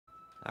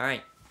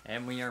Alright,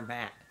 and we are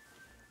back.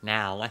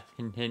 Now, let's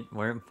continue.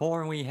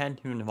 Before we head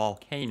to the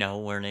volcano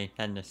where they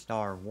said the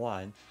star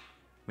was,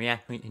 we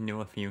actually can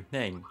do a few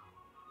things.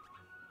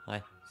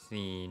 Let's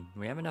see.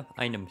 We have enough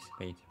item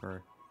space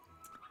for...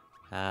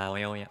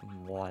 we only have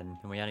one,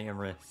 so we gotta get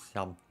rid of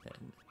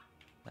something.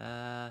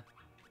 Throw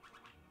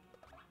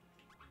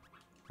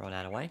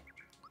that away.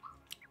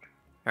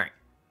 Alright.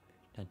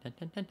 Dun, dun,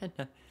 dun, dun, dun,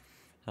 dun.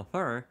 So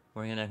first,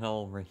 we're gonna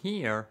go over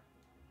here.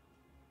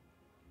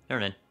 There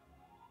it is.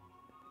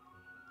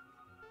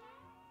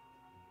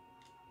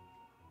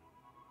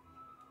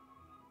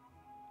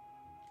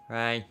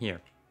 Right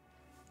here.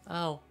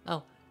 Oh,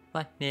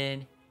 what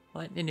to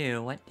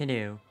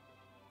do?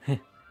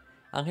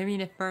 I'll give you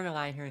the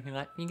fertilizer if you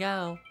let me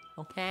go,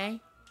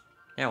 okay?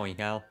 There we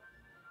go.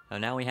 So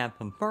now we have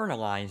some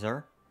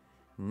fertilizer.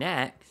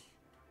 Next,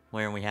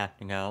 where we have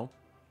to go.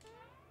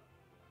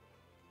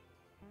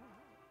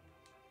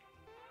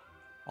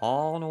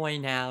 All the way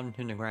down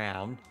to the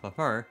ground. But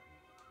first,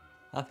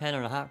 up head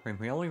of the hot springs,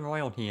 only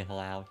royalty is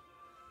allowed.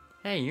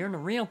 Hey, you're the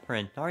real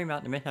prince. Sorry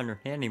about the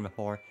misunderstanding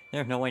before.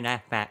 There's no way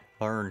that fat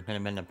bird could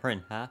have been the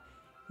prince, huh?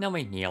 No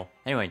big deal.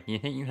 Anyway, do you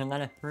think you can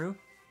let us through?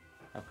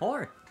 Of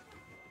course.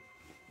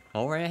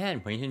 Go right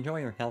ahead. Please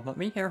enjoy yourself, but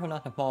be careful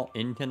not to fall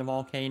into the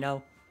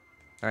volcano.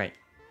 Alright.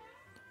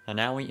 So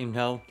now we can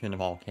go to the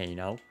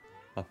volcano.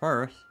 But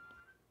first,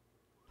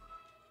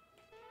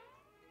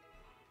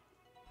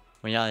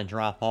 we gotta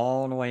drop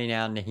all the way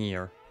down to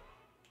here.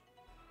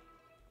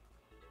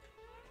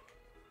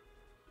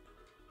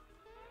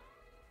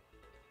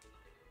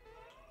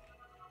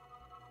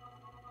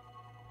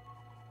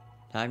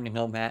 Time to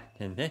go back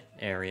to this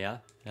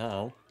area.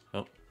 Oh.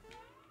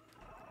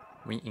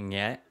 We can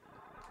get...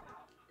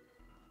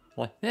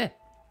 What's this?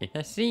 It's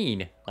a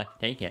seed. Let's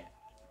take it.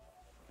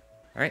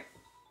 Alright.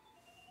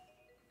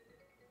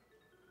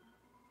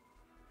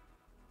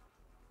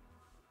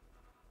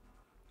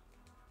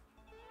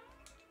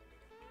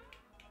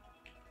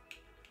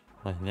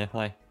 What's this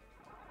way?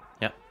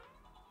 Yep.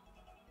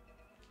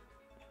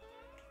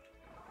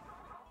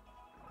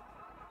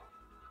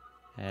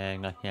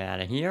 And let's get out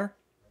of here.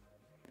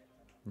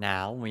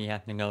 Now, we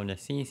have to go to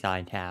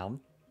Seaside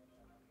Town.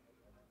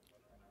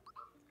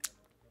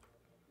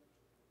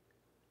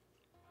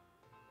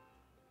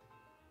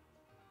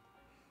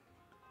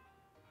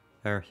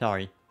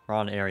 Sorry,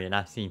 wrong area,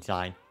 not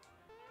Seaside.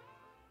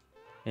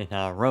 It's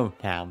Road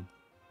Town.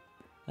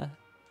 How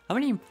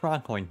many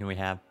frog coins do we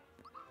have?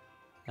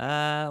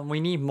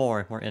 We need more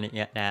if we're gonna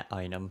get that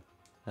item.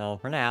 So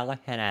for now,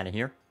 let's head out of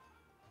here.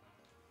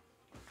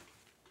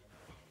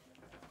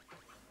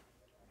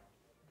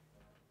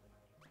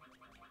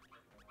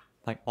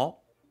 Like, oh.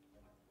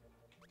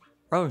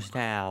 Rose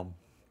Town.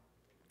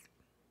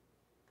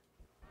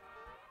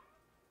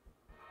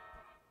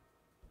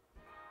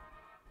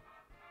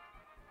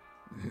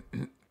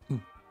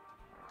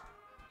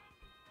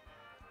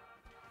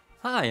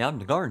 Hi, I'm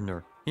the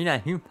gardener. See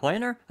that huge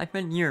planter? I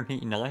spent years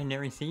eating the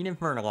legendary seed and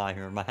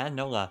fertilizer, but had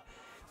no luck.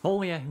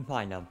 Hopefully I can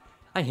find them.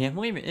 I can't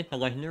believe it. It's a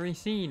legendary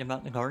seed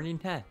about the gardening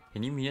test.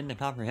 Can you begin to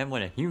comprehend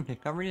what a huge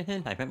discovery this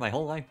is? I spent my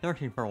whole life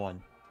searching for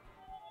one.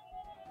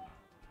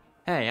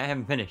 Hey, I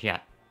haven't finished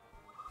yet.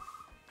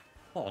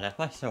 Oh, that's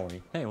my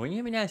story. Hey, will you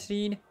give me that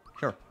seed?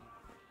 Sure.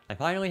 I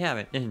finally have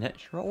it. This is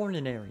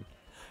extraordinary.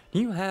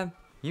 You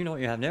know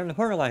what you have there? The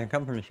fertilizer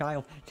comes from the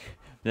child.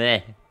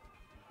 Bleh.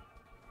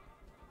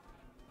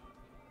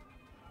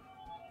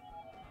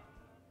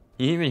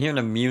 You even hear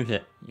the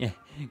music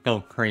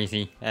go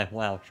crazy as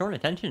well. Short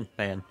attention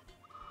span.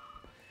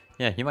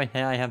 Yeah, you might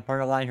say I have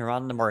fertilizer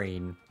on the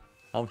brain.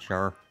 Oh,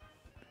 sure.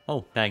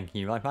 Oh, thank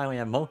you. I finally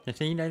have both the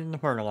seed and the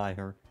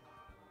fertilizer.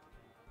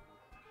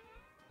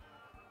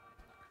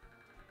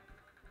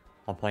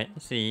 I'll plant the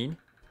seed.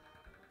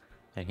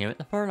 And give it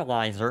the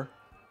fertilizer.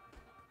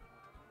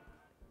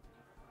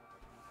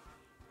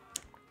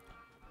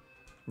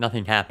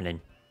 Nothing's happening.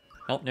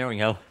 Oh, there we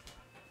go.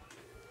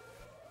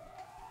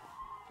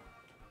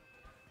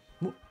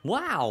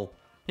 Wow!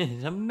 This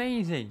is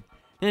amazing!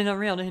 This is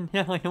unreal. This is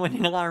definitely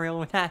winning a lot of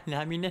real attacks.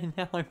 I mean, this is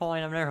definitely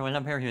falling up everyone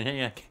up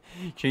here.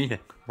 Jesus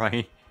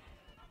Christ.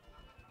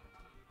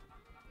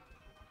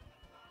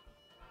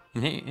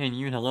 And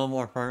use a little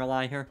more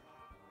fertilizer?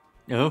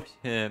 Oops,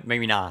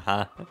 maybe not,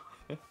 huh?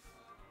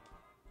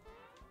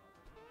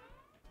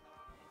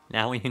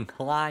 Now we can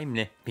climb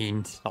this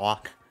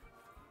beanstalk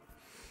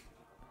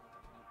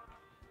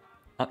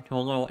up to a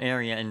little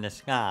area in the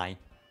sky.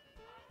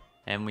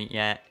 And we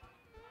get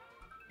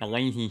a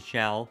lazy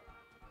shell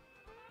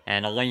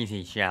and a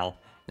lazy shell.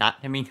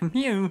 Not to be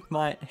confused,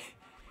 but...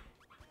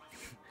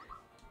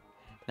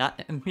 not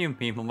to confuse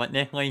people, but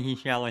this lazy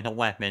shell is a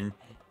weapon.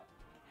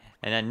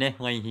 And then this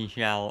lazy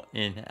shell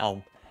is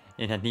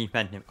a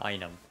defensive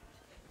item.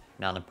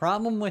 Now the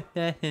problem with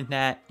this is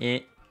that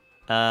it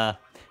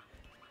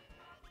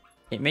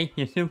makes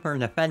you super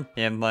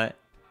defensive, but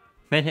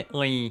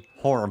physically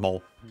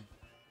horrible.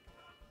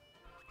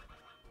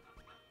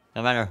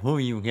 No matter who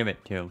you give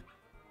it to.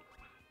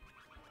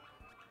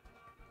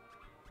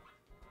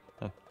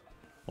 So,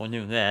 we'll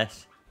do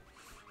this.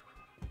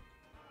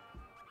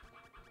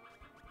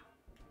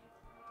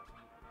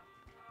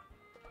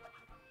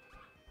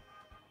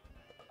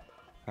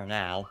 for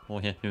now.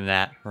 We'll just do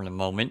that for the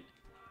moment.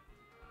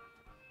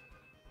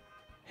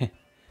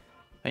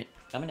 Wait,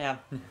 coming down.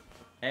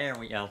 There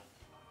we go.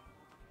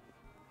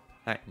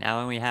 Alright,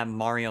 now we have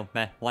Mario's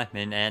best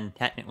weapon and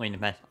technically the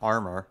best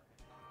armor.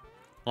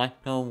 Let's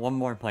go one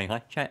more place.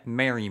 Let's check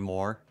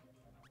Marymore.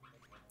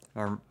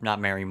 Or, not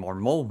Marymore,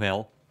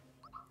 Moleville.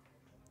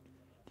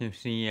 To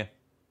see if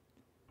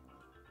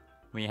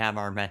we have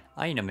our best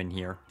item in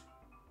here.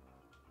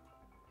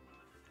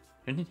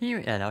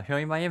 And I'll show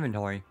you my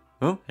inventory.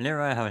 Oh, I never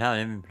really have an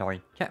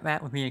inventory. Check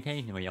that with me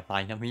occasionally. You'll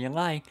find something you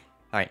like.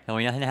 Alright, so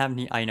we don't have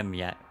the item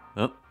yet.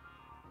 Oh.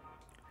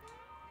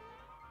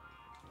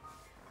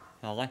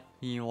 So let's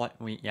see what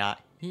we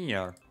got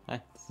here.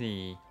 Let's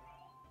see.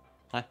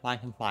 Let's buy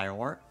some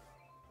fireworks.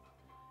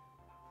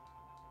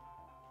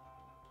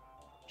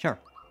 Sure.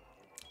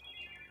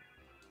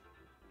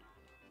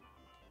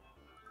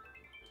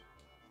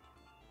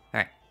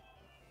 Alright.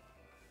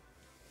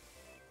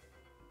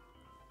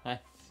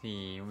 Let's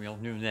see, we'll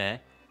do this.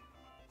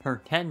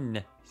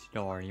 Pretend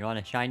store. You want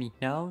a shiny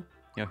stone?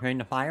 You'll train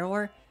the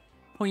firework?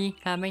 Please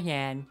come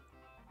again.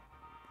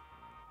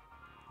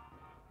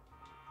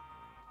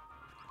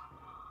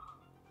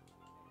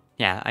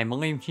 Yeah, I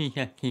believe she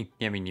just keeps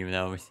giving you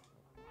those.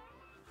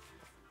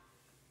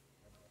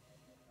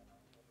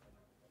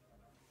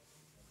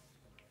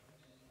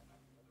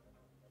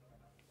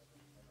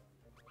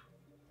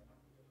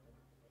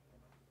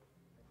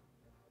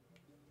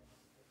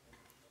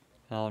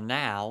 So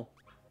now,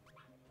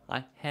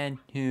 let's head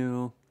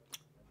to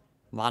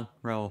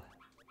Montreux.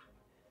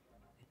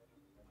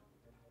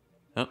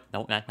 Oh,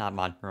 no, that's not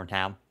Montreux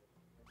Town.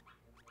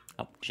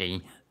 Oh,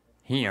 gee.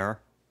 Here.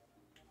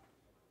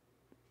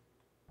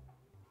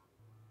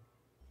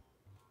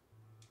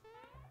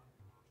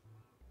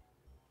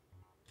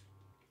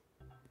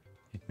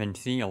 It's been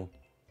sealed.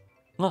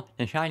 Look,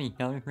 the shiny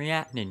stone is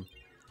reacting.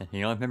 The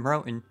seal has been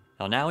broken.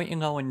 So now we can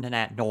go into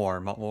that door,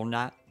 but we're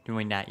not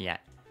doing that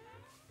yet.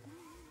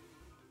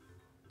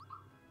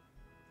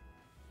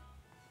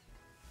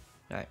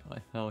 Alright,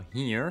 let's go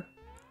here.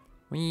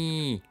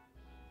 Whee!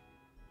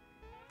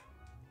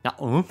 No,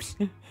 oops!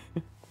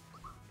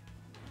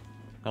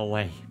 Go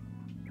away.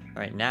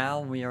 Alright,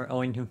 now we are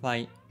going to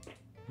fight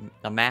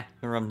the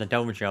master of the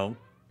dojo.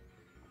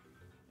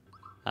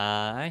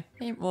 I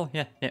think we'll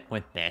just stick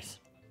with this.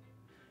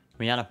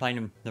 We gotta fight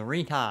him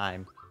 3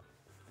 times.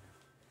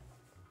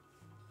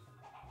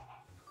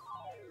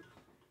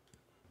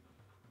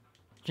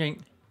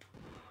 Jink.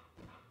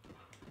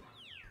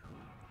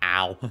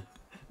 Ow.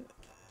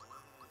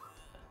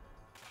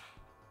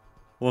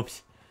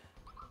 Whoops.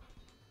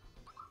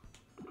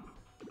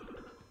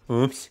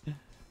 Oops.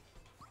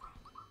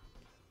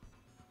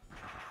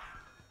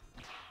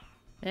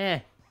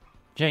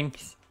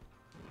 Jinx.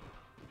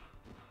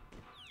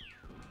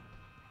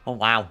 Oh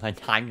wow, I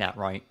timed that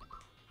right.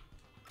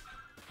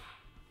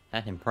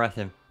 That's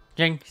impressive.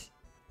 Jinx.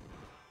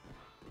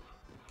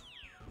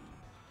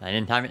 I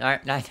didn't time it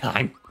right that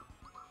time.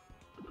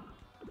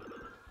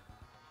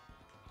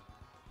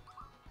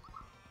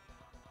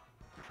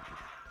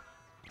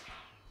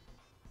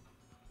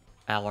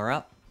 Power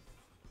up.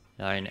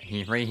 Alright,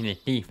 he's raising his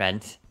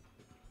defense.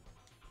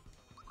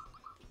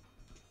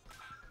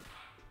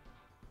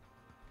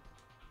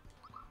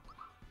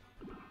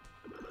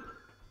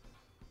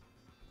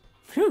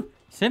 Phew!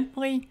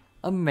 Simply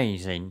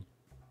amazing.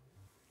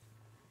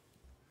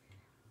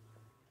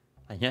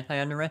 I guess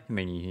I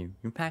underestimated you.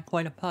 You packed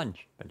quite a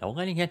punch, but don't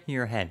let it get to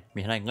your head,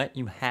 because I let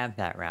you have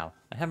that round.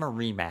 I have a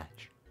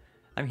rematch.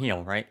 I'm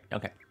healed, right?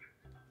 Okay.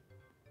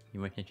 You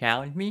wish to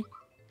challenge me?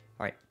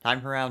 Alright, time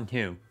for round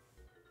 2.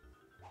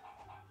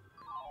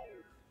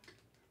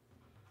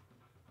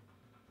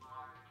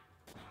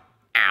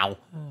 Ow.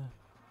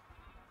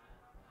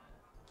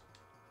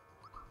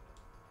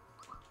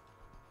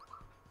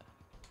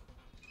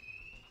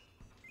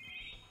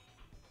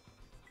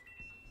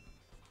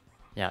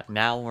 Yeah,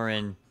 now we're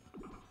in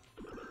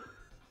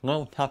a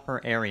little tougher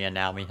area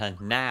now because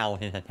now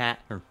his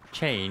attacks are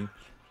changed.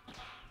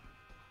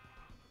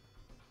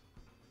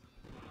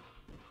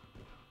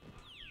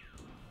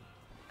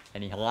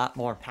 And he's a lot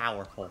more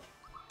powerful.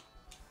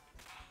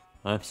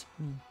 Oops.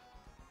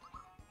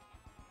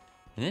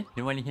 Did it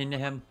do anything to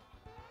him?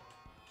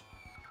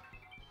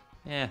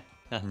 Yeah,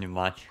 nothing too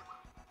much.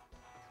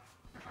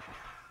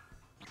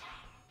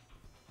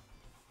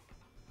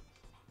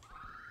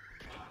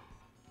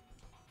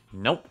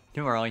 Nope,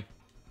 too early.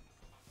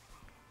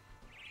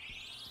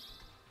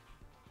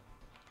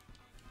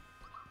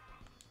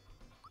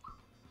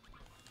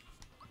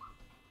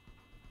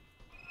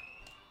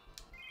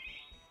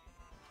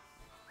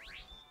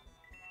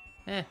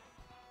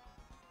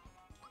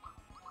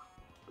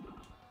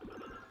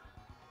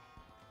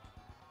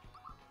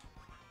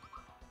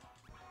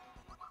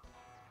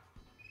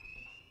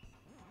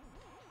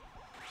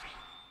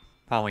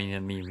 Probably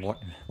gonna be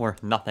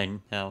worth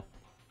nothing, so.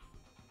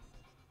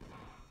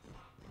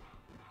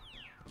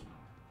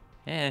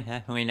 Yeah,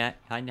 definitely that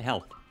kinda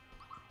helped.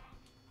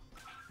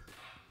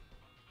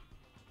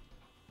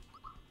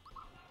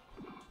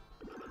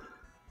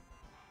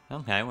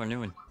 Okay, we're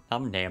doing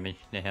some damage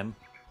to him.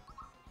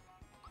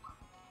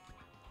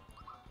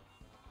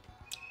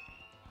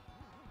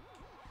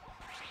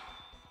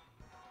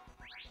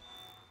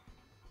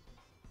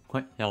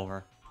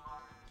 Quicksilver.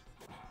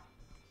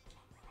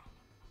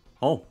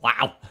 Oh,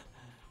 wow!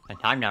 I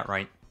timed that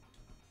right.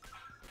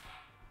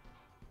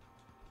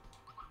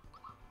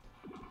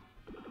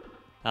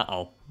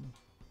 Uh-oh.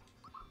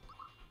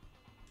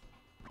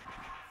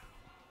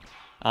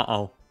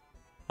 Uh-oh.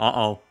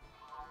 Uh-oh.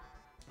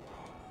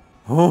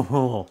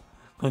 Oh,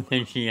 good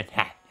thing she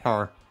attacked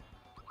her.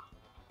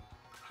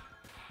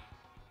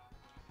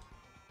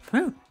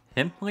 Whew,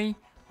 simply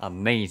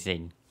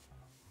amazing.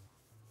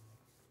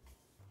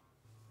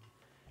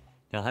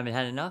 Still haven't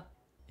had enough?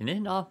 It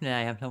isn't often that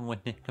I have someone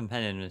with this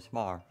competitive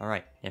bar.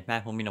 Alright, in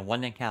fact will mean a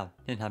one that counts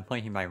since I'm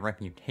placing my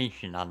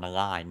reputation on the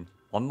line.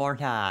 One more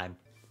time.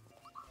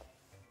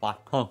 Watch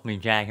closely,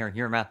 Jagger.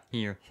 You're about to see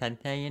your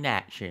sensei in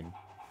action.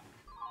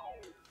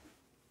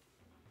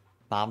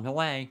 Bombs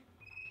away.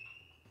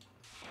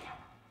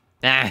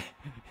 Ah!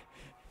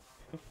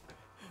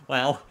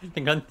 Well,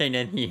 the good thing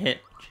is he hit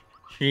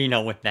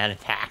Shino with that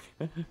attack.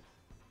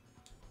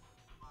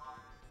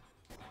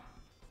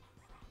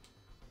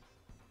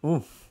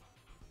 Oof.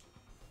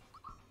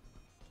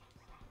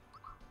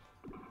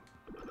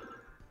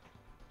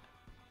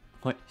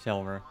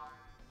 Quicksilver.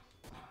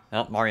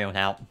 Oh, Mario's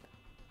out.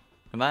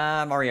 Come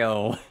on,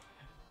 Mario.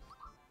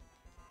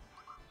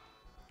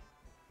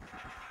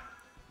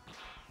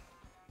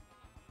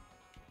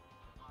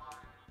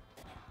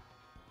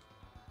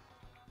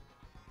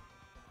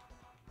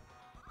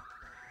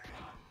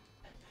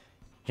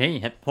 Gee,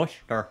 it pushed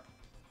her.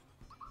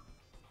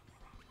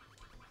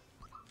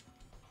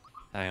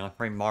 Alright, let's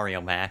bring Mario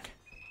back.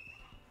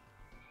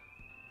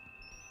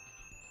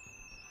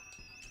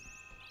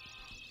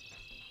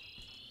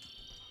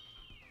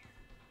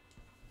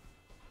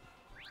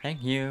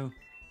 Thank you.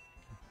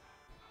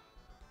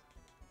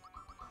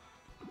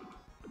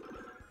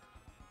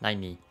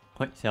 90.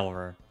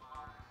 Quicksilver.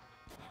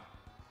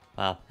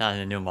 Wow, that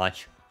doesn't do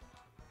much.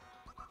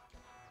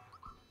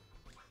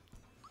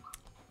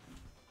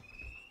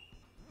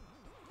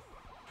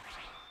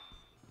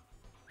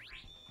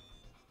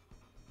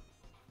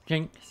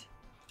 Jinx.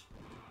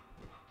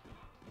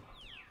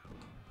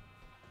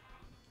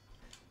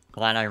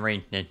 Glad I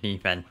ranged this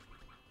defense.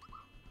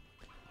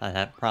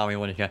 That probably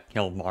would have just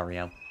killed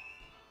Mario.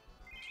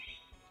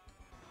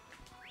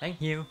 Thank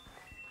you.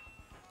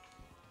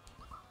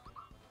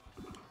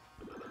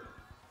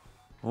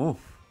 Oof.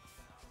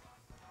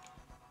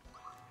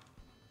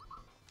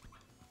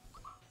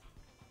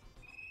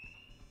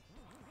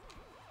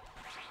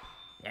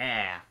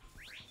 Yeah.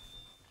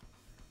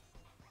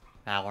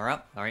 Power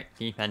up. Alright,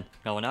 defense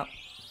going up.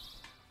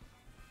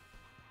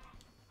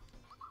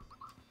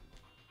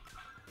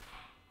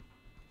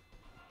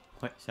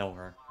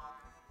 Quicksilver.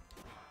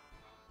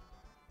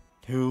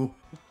 2.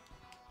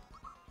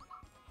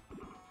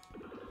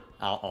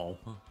 Uh-oh.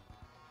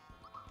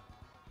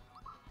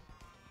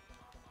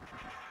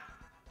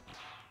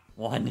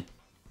 1.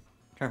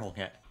 Triple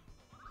hit.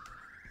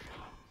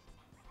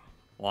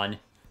 1.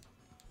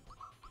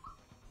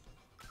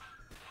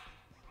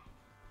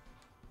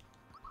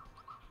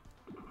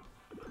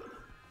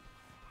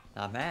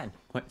 Not bad.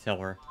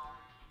 Quicksilver.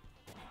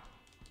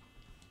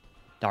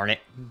 Darn it.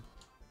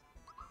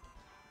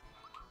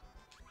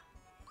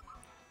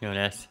 Do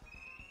this.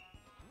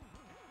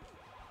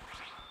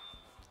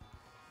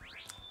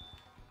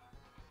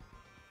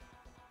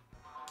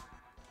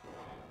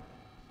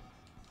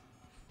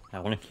 I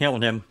want to kill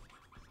him.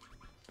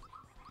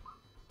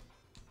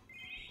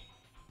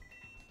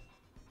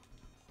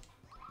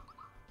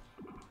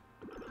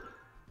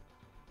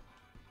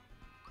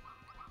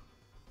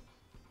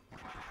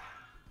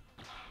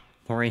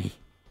 Three.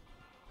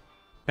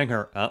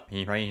 Finger up.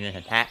 He's ready to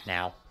attack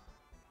now.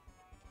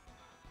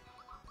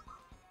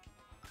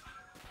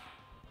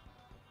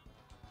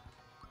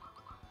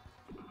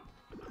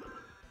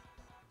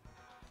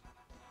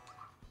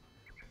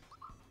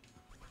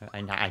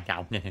 I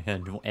doubt he's gonna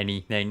do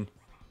anything.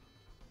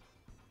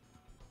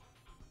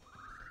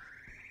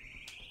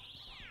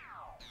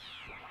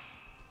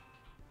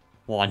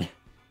 One.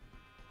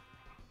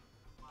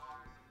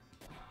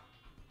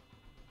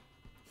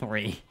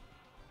 3.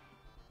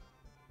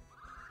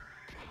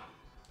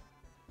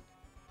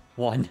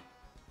 1.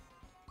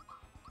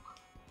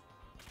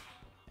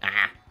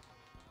 Ah.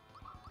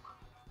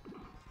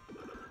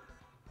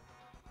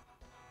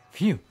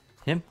 Phew.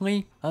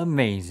 Simply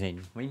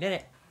amazing. We did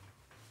it.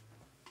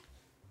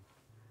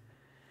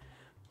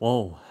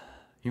 Whoa.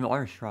 You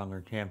are a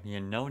stronger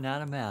champion, no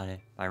doubt about it.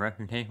 My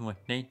reputation was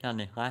staked on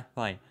this last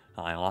fight,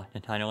 so I lost the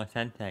title of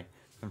Sensei.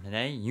 From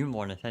today, you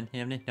are the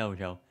Sensei of this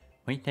dojo.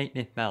 Please take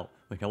this belt,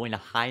 which only the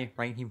highest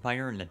ranking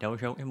fighter in the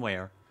dojo can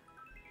wear.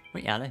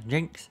 We got a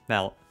Jinx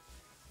belt.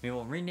 We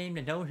will rename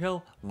the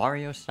dojo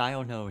Mario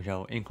Style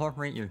Dojo.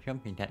 Incorporate your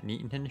jumping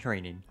technique into the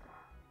training.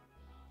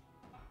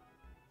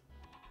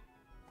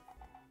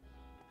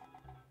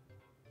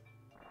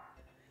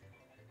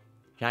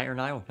 Jagger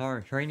and I will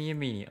start training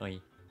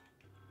immediately.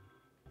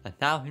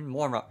 1,000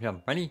 warm-up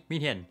jump. Ready?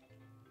 Begin.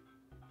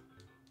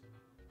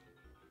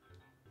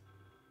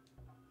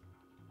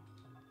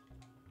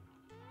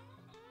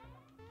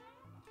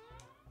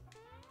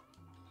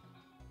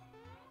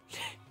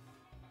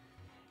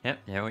 Yep,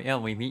 there we go,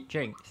 we beat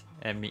Jinx.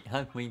 And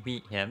because we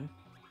beat him,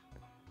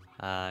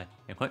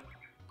 equip.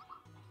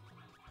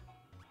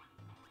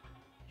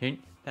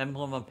 Jinx,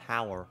 Emblem of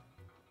Power.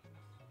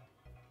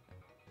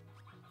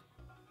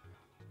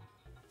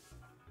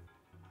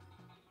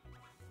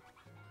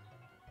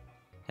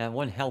 That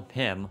would help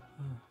him.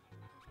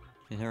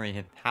 Considering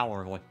his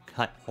power was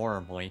cut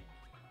horribly.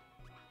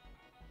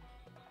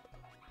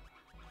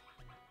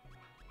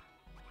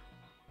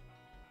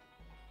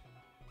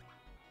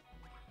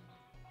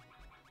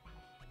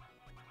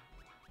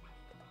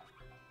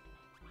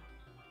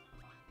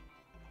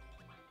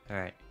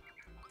 Alright.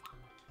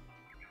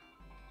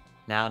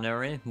 Now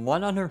there is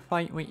one other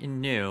fight we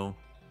can do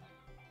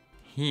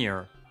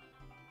here.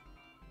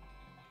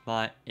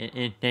 But it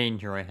is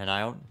dangerous and I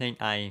don't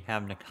think I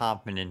have the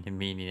confidence in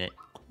beating it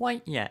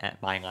quite yet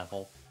at my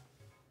level.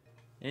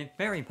 It's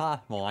very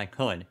possible I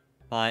could,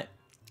 but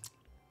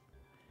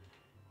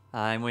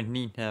I would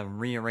need to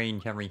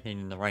rearrange everything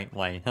in the right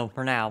way. So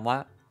for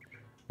now,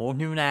 we'll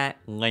do that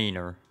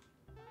later.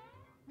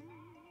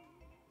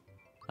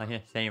 I'll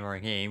just save our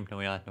game so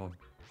we don't have to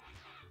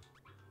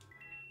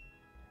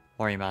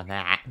worry about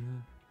that.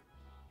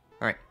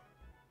 Alright.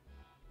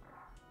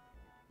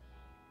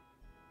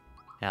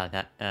 Now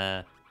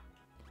that,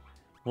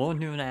 we'll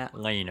do that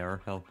later,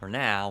 so for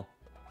now,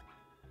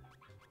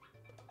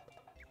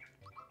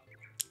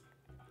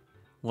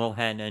 we'll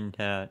head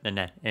into the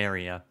next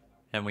area,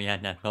 and we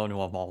had to go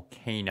to a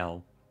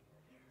volcano.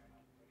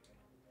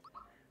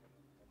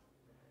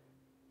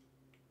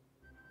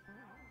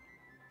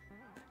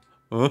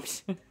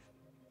 Oops.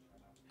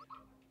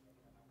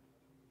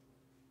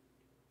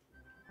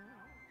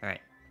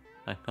 Alright,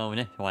 let's go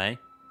this way.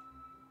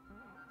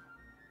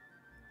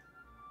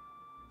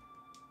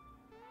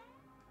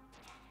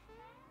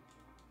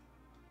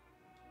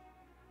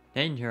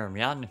 Danger,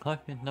 beyond the cliff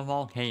is the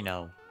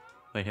volcano,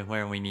 which is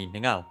where we need to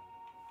go.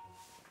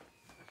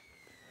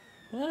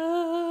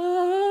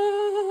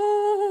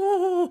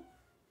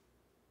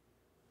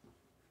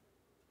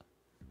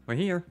 We're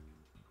here.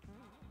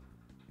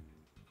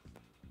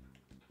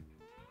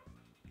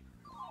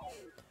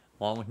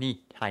 Along with these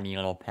tiny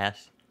little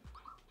pests.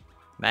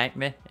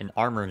 Magma and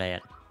Armor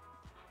Ant.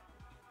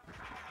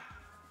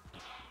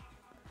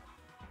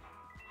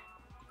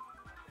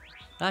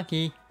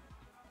 Lucky.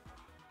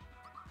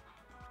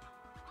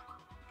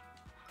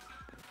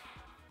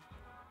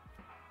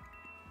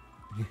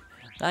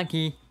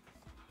 Lucky.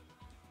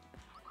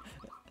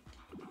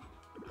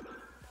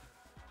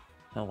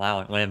 Oh wow,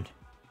 it lived.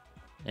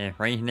 And it's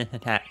raising its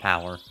attack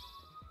power.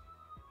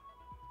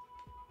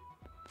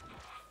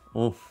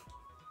 Oof.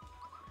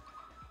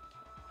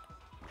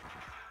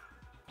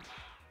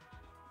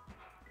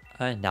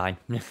 I died.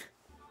 Give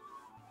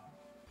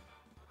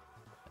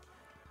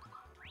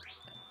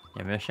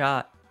it a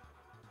shot.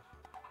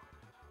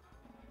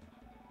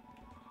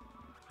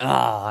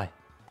 Ah.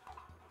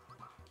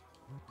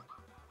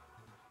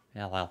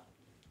 Yeah, well.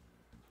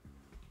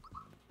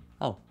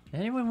 Oh, is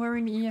anyone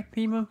wearing the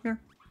EFP move here?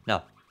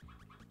 No.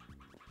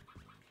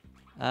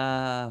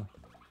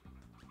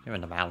 You're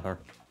in the Bowser.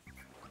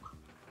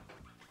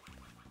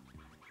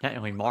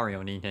 Technically,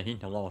 Mario needs to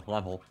hit the lowest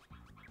level.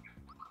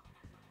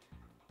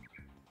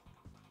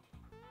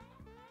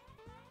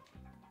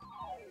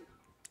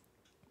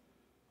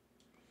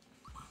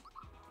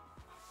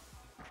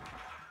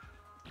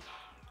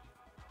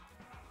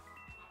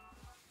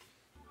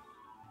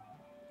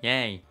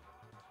 Yay.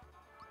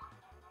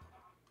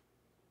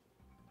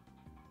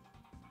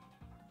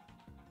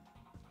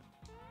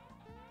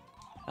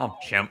 Oh,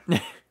 jump.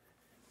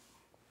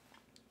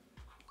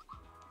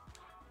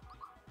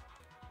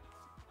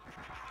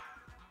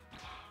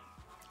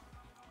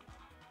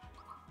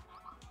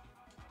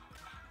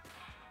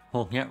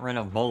 We'll get rid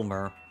of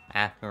Bulmer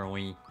after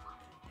we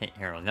take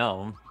care of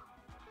them.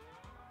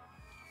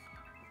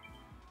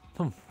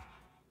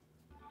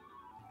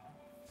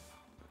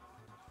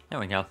 There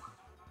we go.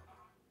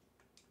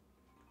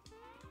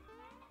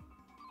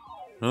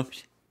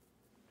 Oops.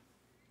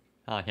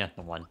 Oh, here's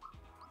the one.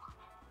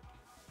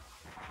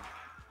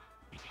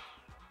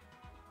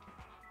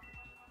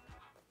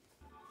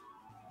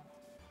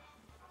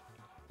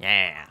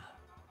 Yeah.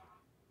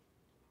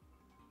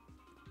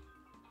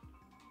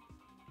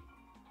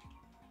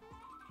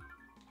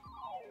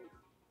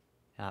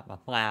 Got my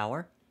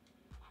flower.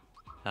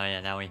 Oh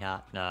yeah, now we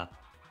got a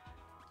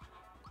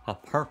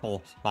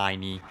purple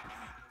spiny.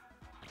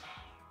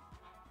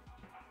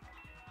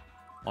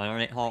 What are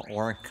they called?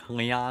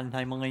 Orcleon,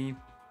 I believe.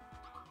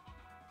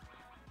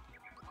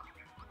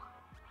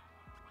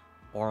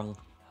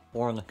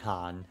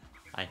 Orlicon,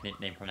 I think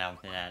they pronounce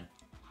it as.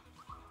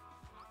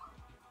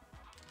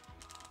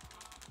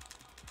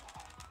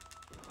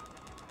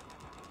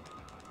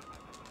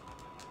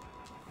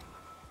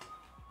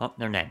 Oh,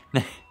 they're dead.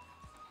 Nah.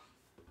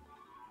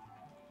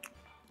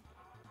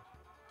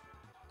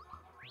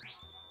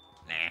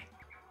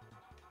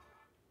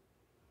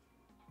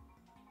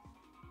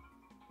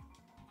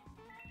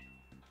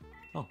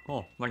 Oh,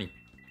 cool. Money.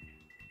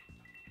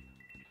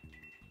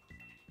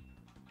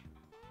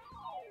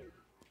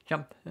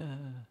 Jump.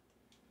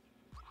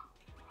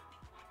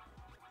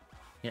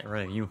 Get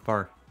rid of you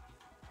first.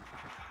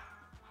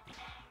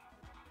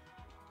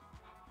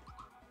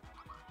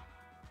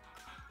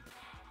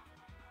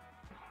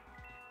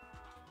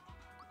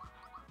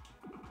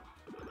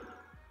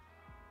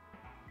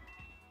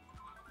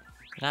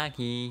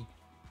 Lucky.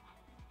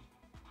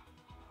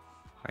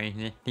 Raise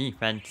this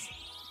defense.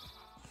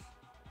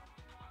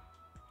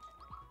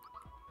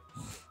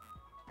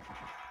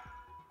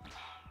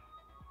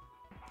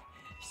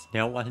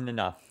 Still wasn't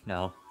enough,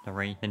 no, to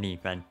raise the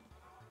defense.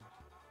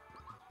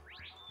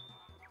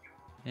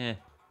 Eh.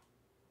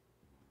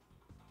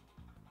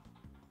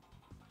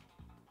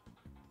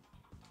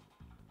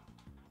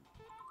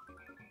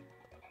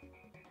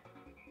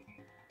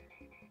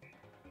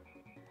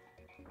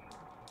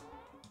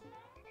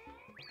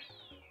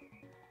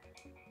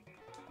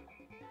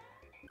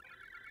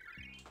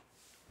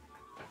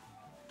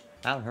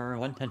 Outer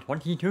 1 to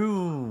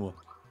 22.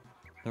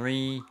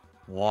 3,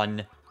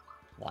 1,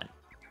 1.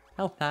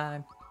 Health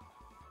time.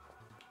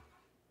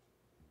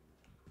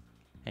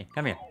 Hey,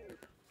 come here.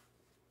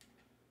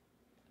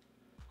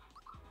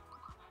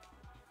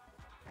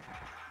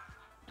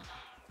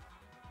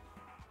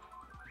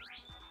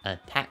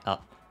 Attack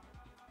up.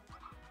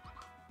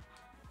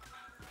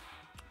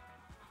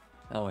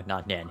 Oh, it's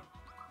not dead.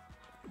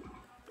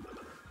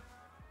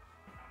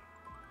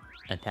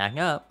 Attack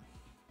up.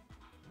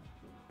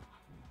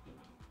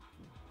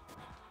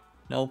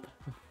 Nope.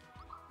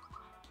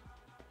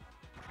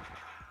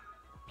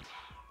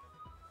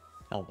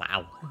 Oh,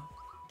 wow.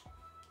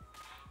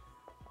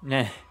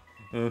 Nah.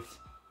 Oops.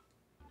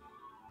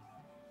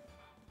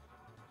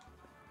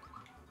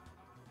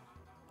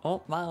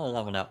 Oh, Milo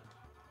leveled up.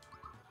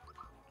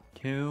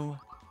 2,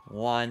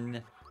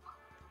 1.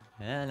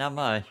 Eh, not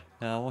much.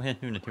 We'll hit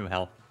through the 2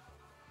 health.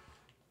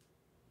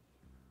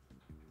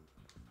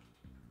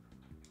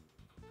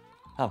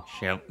 Oh,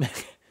 shoot.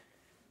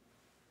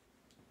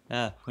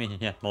 We can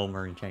get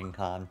Boomer and Chain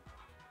Con.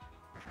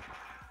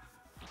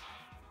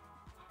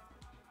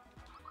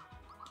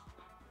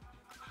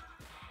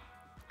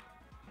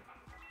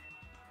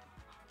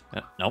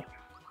 Nope.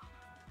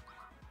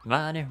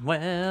 Might as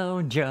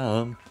well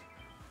jump.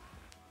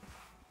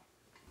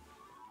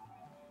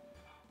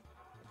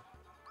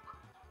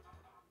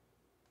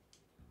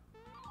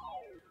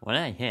 When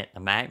I hit the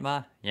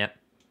magma, yep.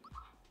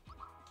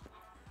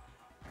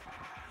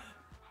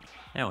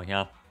 There we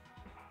go.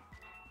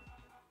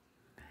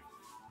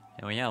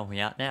 There we go, we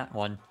got that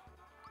one.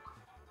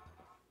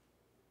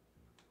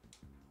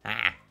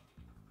 Ah!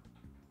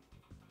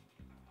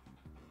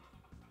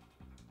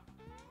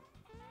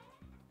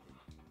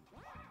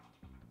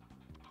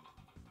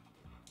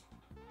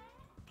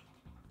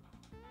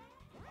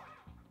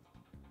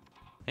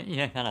 You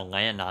just kind of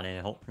land on it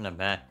and hope for the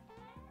best.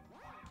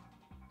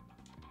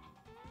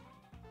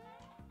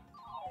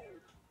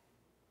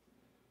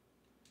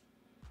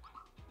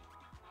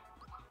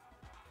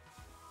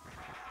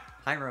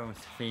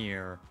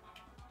 Pyrosphere.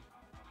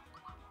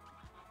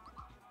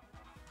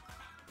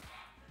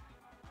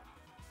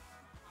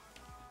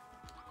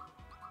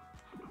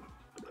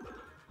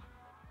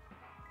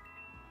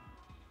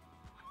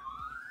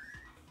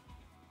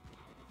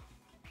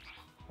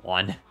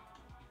 One.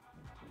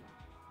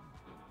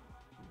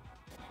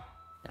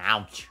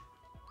 Ouch.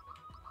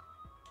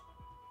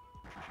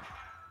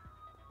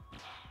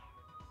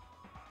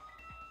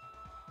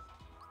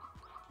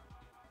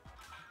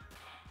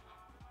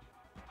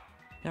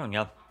 There we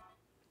go.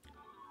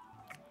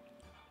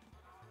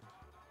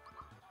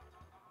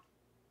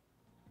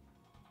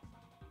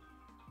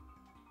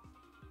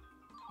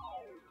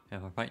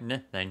 If we're fighting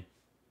this thing.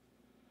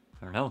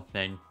 Or no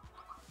thing.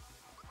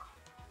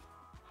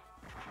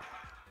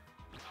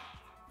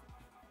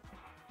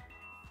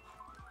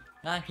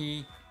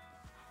 Lucky.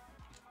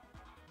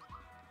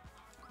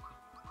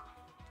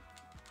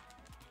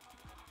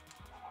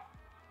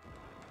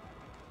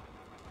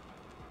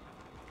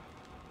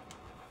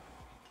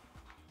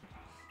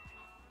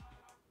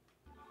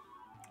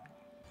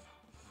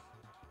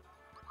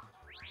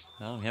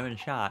 Well, give it a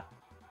shot.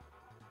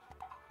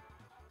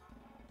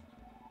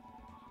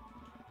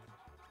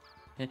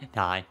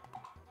 Die.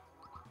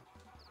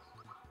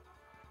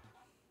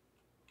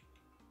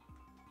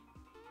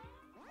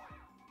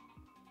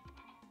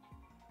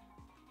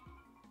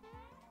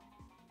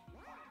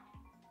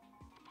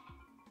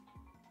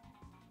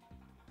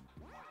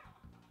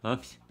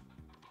 Oops.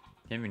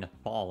 Didn't mean to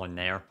fall in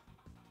there.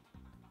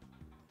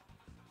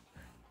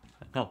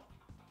 Oh.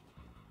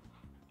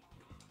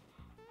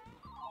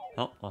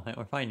 Oh, I think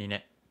we're finding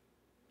it.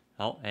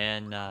 Oh,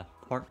 and,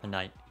 port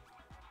tonight.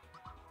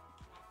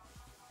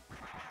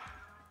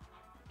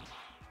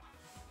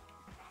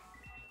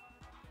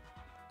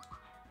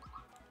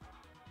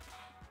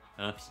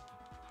 Oops.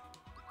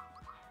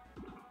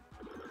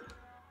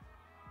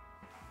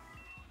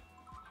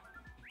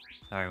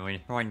 Sorry, we're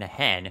destroying the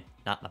head,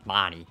 not the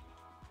body.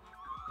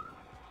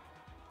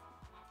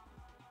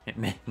 It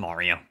missed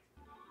Mario.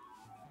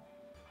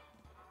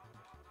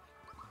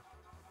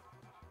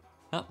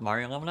 Oh,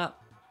 Mario leveled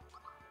up.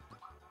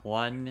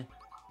 1,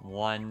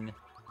 1,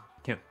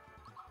 2.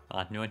 I'll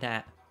have to do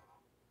that.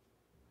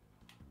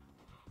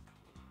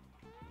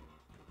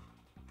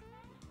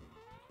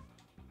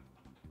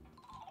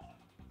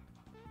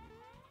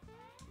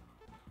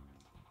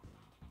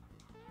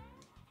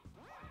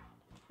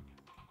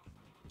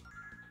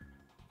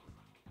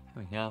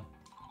 Here we go.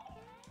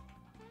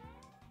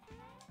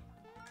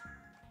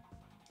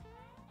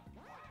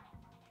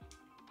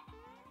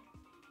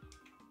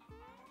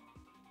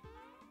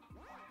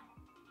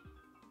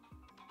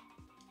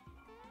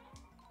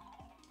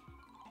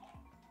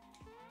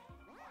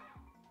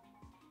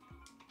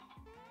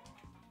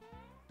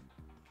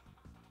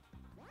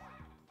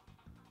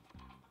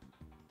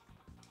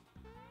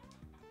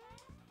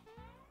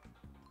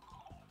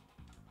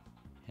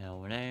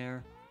 Over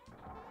there.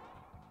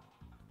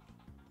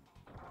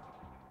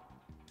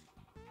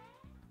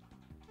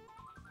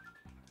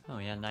 Oh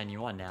yeah,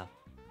 91 now.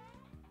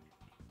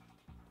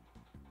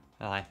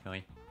 Oh,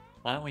 actually,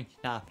 why don't we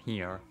stop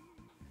here?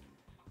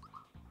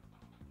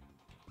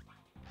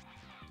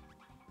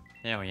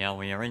 There we go,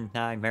 we are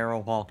inside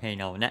Barrel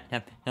Volcano. Next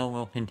episode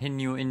we'll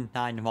continue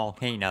inside the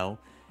volcano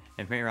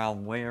and figure out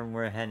where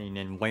we're heading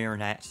and where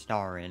that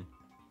star is.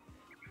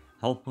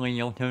 Hopefully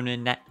you'll tune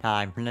in next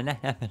time for the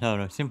next episode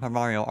of Super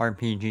Mario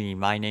RPG.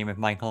 My name is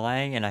Michael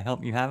A, and I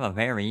hope you have a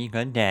very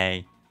good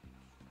day.